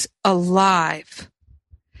felt alive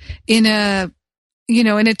in a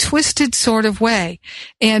twisted sort of way.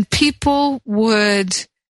 And people would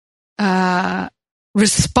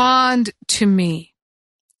respond to me.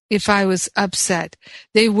 If I was upset,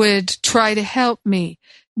 they would try to help me.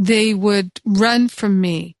 They would run from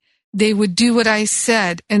me. They would do what I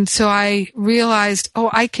said. And so I realized,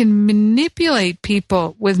 I can manipulate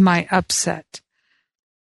people with my upset.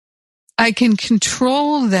 I can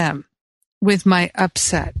control them with my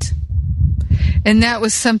upset. And that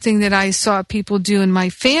was something that I saw people do in my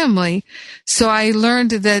family. So I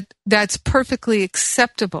learned that that's perfectly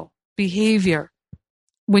acceptable behavior.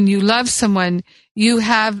 When you love someone, you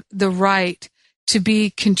have the right to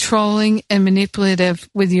be controlling and manipulative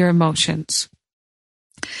with your emotions.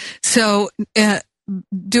 So,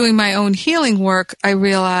 doing my own healing work, I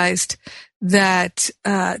realized that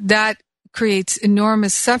that creates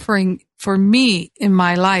enormous suffering for me in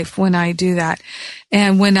my life when I do that.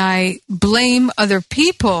 And when I blame other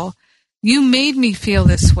people, you made me feel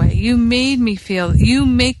this way. You make me feel this.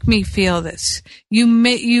 You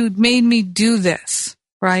made me do this.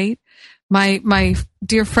 Right? My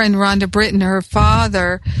dear friend Rhonda Britton, her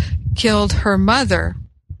father killed her mother,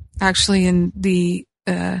 actually in the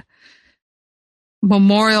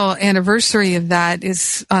memorial anniversary of that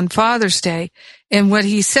is on Father's Day. And what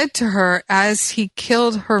he said to her as he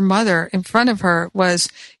killed her mother in front of her was,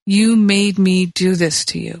 you made me do this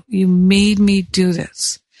to you. You made me do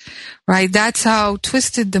this. Right? That's how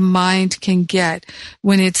twisted the mind can get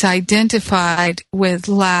when it's identified with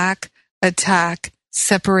lack, attack,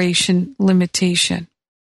 separation, limitation,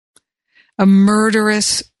 a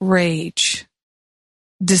murderous rage,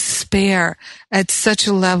 despair at such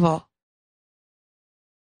a level.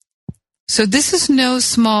 So this is no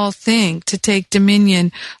small thing to take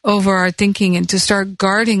dominion over our thinking and to start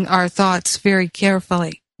guarding our thoughts very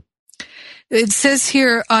carefully. It says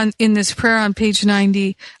here in this prayer on page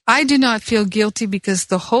 90, I do not feel guilty because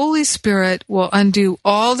the Holy Spirit will undo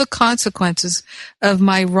all the consequences of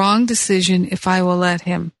my wrong decision if I will let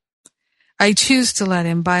Him. I choose to let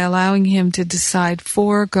Him by allowing Him to decide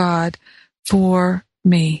for God, for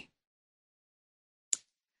me.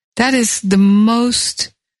 That is the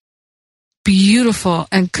most beautiful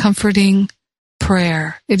and comforting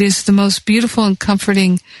prayer. It is the most beautiful and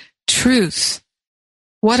comforting truth.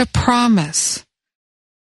 What a promise.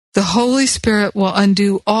 The Holy Spirit will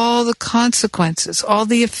undo all the consequences, all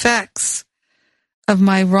the effects of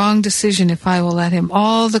my wrong decision if I will let Him.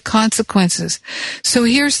 All the consequences. So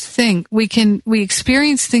here's the thing. We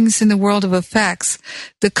experience things in the world of effects.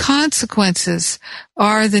 The consequences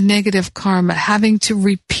are the negative karma, having to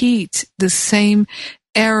repeat the same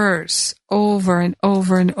errors over and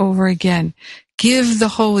over and over again. Give the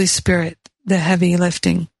Holy Spirit the heavy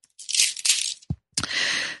lifting.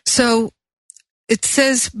 So it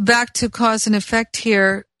says back to cause and effect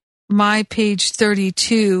here, my page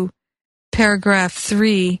 32, paragraph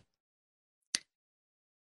 3.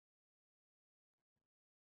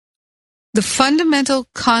 The fundamental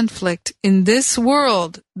conflict in this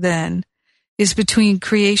world, then, is between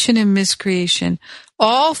creation and miscreation.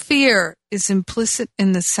 All fear is implicit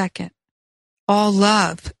in the second, all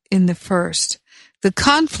love in the first. The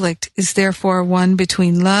conflict is therefore one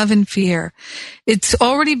between love and fear. It's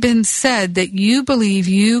already been said that you believe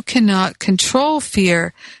you cannot control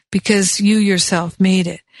fear because you yourself made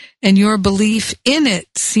it, and your belief in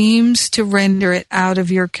it seems to render it out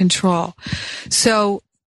of your control. So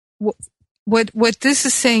what this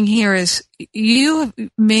is saying here is you have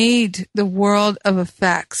made the world of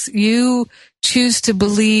effects. You choose to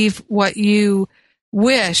believe what you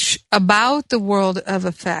wish about the world of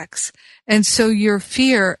effects. And so your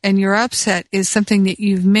fear and your upset is something that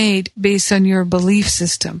you've made based on your belief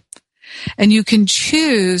system. And you can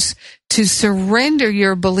choose to surrender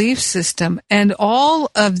your belief system and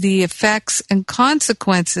all of the effects and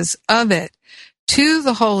consequences of it to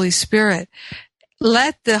the Holy Spirit.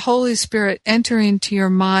 Let the Holy Spirit enter into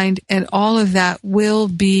your mind, and all of that will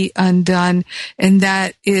be undone. And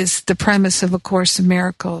that is the premise of A Course in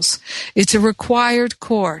Miracles. It's a required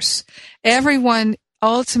course. Everyone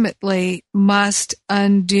ultimately must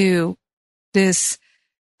undo this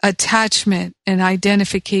attachment and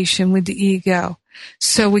identification with the ego.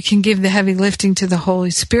 So we can give the heavy lifting to the Holy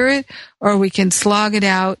Spirit, or we can slog it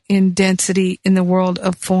out in density in the world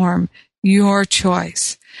of form. Your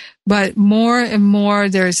choice. But more and more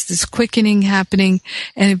there's this quickening happening,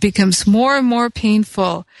 and it becomes more and more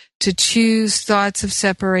painful to choose thoughts of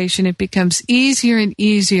separation. It becomes easier and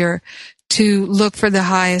easier to look for the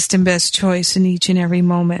highest and best choice in each and every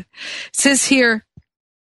moment. It says here,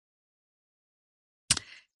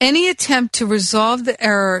 any attempt to resolve the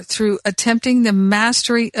error through attempting the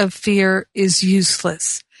mastery of fear is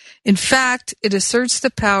useless. In fact, it asserts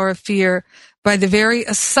the power of fear by the very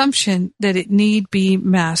assumption that it need be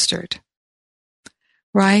mastered.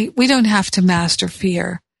 Right? We don't have to master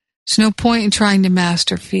fear. There's no point in trying to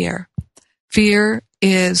master fear. Fear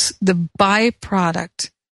is the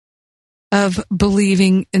byproduct of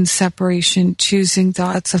believing in separation, choosing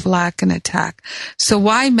thoughts of lack and attack. So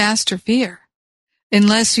why master fear?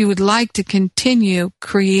 Unless you would like to continue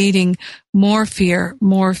creating more fear,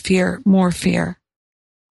 more fear, more fear.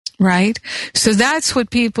 Right? So that's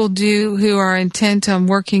what people do who are intent on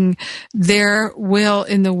working their will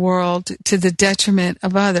in the world to the detriment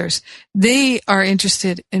of others. They are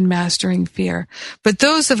interested in mastering fear. But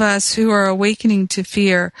those of us who are awakening to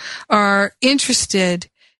fear are interested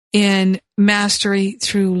in mastery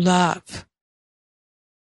through love.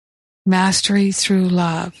 Mastery through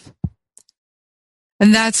love.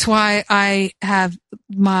 And that's why I have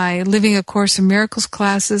my Living A Course in Miracles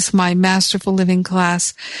classes, my Masterful Living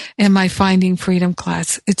class, and my Finding Freedom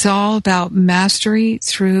class. It's all about mastery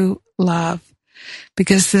through love.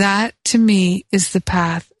 Because that, to me, is the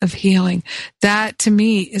path of healing. That, to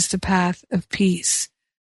me, is the path of peace.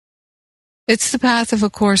 It's the path of A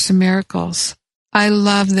Course in Miracles. I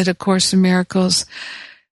love that A Course in Miracles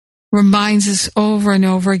reminds us over and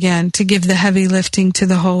over again to give the heavy lifting to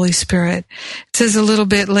the Holy Spirit. It says a little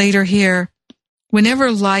bit later here, whenever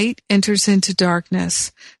light enters into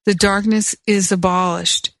darkness, the darkness is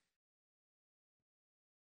abolished.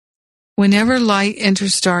 Whenever light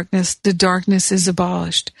enters darkness, the darkness is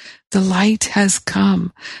abolished. The light has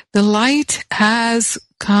come. The light has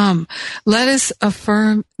come. Let us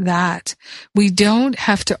affirm that. We don't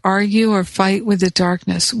have to argue or fight with the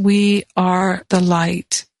darkness. We are the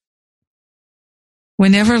light.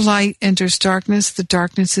 Whenever light enters darkness, the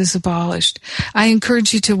darkness is abolished. I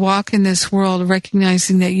encourage you to walk in this world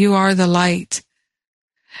recognizing that you are the light,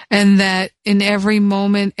 and that in every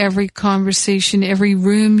moment, every conversation, every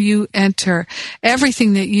room you enter,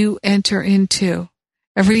 everything that you enter into,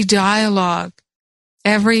 every dialogue,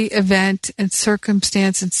 every event and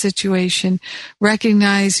circumstance and situation,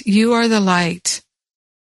 recognize you are the light,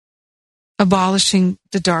 abolishing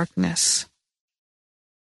the darkness.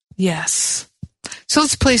 Yes. So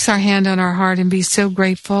let's place our hand on our heart and be so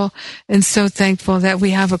grateful and so thankful that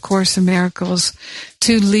we have A Course in Miracles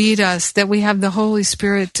to lead us, that we have the Holy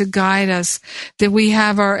Spirit to guide us, that we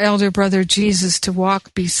have our elder brother Jesus to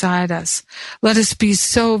walk beside us. Let us be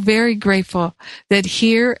so very grateful that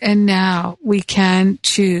here and now we can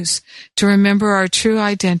choose to remember our true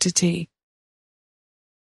identity,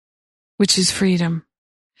 which is freedom.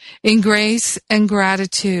 In grace and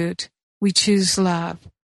gratitude, we choose love.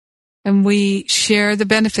 And we share the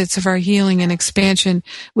benefits of our healing and expansion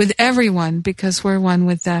with everyone because we're one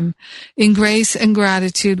with them. In grace and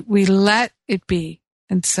gratitude, we let it be.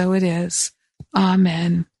 And so it is.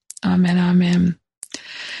 Amen. Amen. Amen.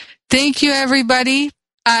 Thank you, everybody.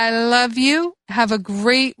 I love you. Have a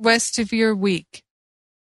great rest of your week.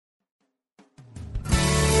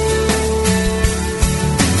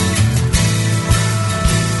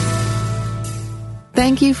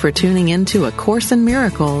 Thank you for tuning in to A Course in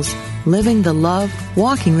Miracles, Living the Love,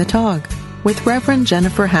 Walking the Talk, with Reverend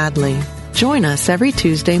Jennifer Hadley. Join us every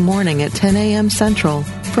Tuesday morning at 10 a.m. Central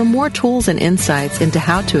for more tools and insights into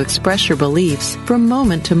how to express your beliefs from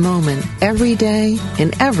moment to moment, every day,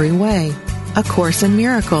 in every way. A Course in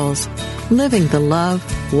Miracles, Living the Love,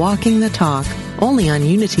 Walking the Talk, only on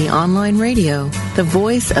Unity Online Radio, the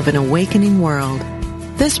voice of an awakening world.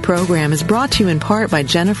 This program is brought to you in part by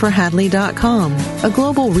JenniferHadley.com, a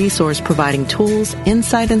global resource providing tools,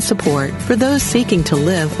 insight, and support for those seeking to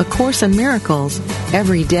live A Course in Miracles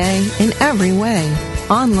every day in every way.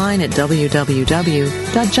 Online at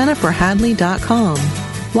www.JenniferHadley.com.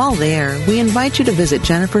 While there, we invite you to visit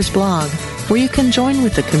Jennifer's blog, where you can join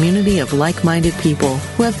with the community of like-minded people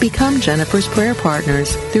who have become Jennifer's prayer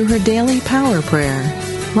partners through her daily power prayer.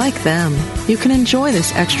 Like them, you can enjoy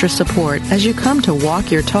this extra support as you come to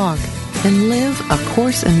walk your talk and live A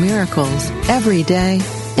Course in Miracles every day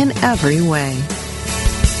in every way.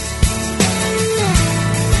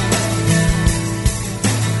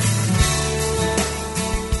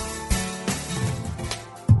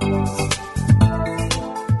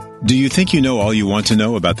 Do you think you know all you want to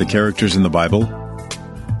know about the characters in the Bible?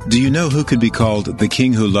 Do you know who could be called the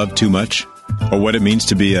king who loved too much? Or what it means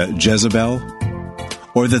to be a Jezebel?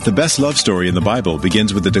 Or that the best love story in the Bible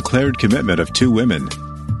begins with the declared commitment of two women?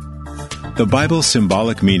 The Bible's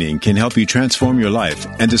symbolic meaning can help you transform your life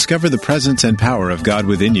and discover the presence and power of God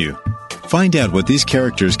within you. Find out what these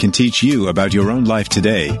characters can teach you about your own life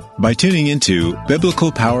today by tuning into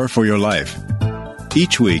Biblical Power for Your Life.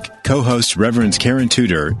 Each week, co-hosts Reverends Karen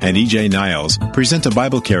Tudor and E.J. Niles present a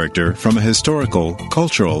Bible character from a historical,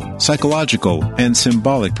 cultural, psychological, and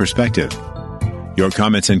symbolic perspective. Your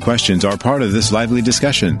comments and questions are part of this lively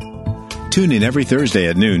discussion. Tune in every Thursday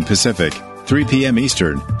at noon Pacific, 3 p.m.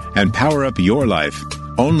 Eastern, and power up your life,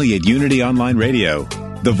 only at Unity Online Radio,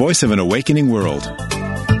 the voice of an awakening world.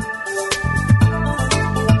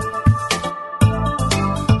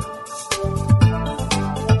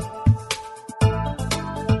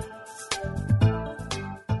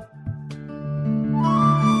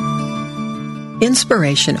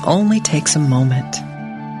 Inspiration only takes a moment.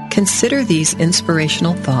 Consider these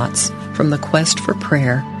inspirational thoughts from the Quest for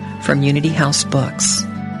Prayer from Unity House Books.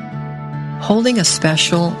 Holding a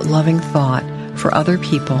special, loving thought for other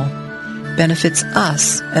people benefits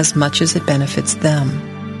us as much as it benefits them.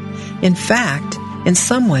 In fact, in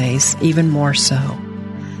some ways, even more so.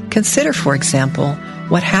 Consider, for example,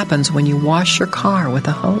 what happens when you wash your car with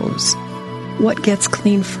a hose. What gets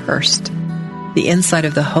clean first? The inside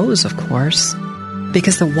of the hose, of course,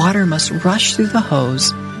 because the water must rush through the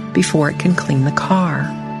hose before it can clean the car.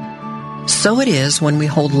 So it is when we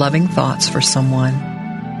hold loving thoughts for someone.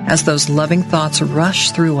 As those loving thoughts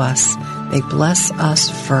rush through us, they bless us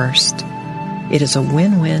first. It is a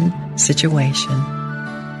win-win situation.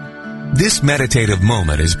 This meditative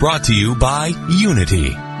moment is brought to you by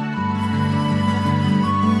Unity.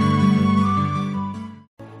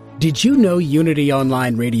 Did you know Unity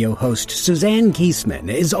Online Radio host Suzanne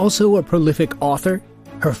Kiesman is also a prolific author?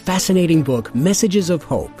 Her fascinating book, Messages of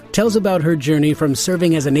Hope, tells about her journey from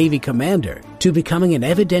serving as a Navy commander to becoming an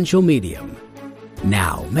evidential medium.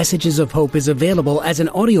 Now, Messages of Hope is available as an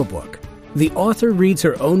audiobook. The author reads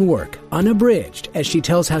her own work, unabridged, as she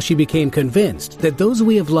tells how she became convinced that those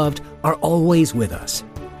we have loved are always with us.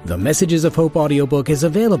 The Messages of Hope audiobook is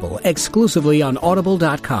available exclusively on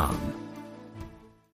Audible.com.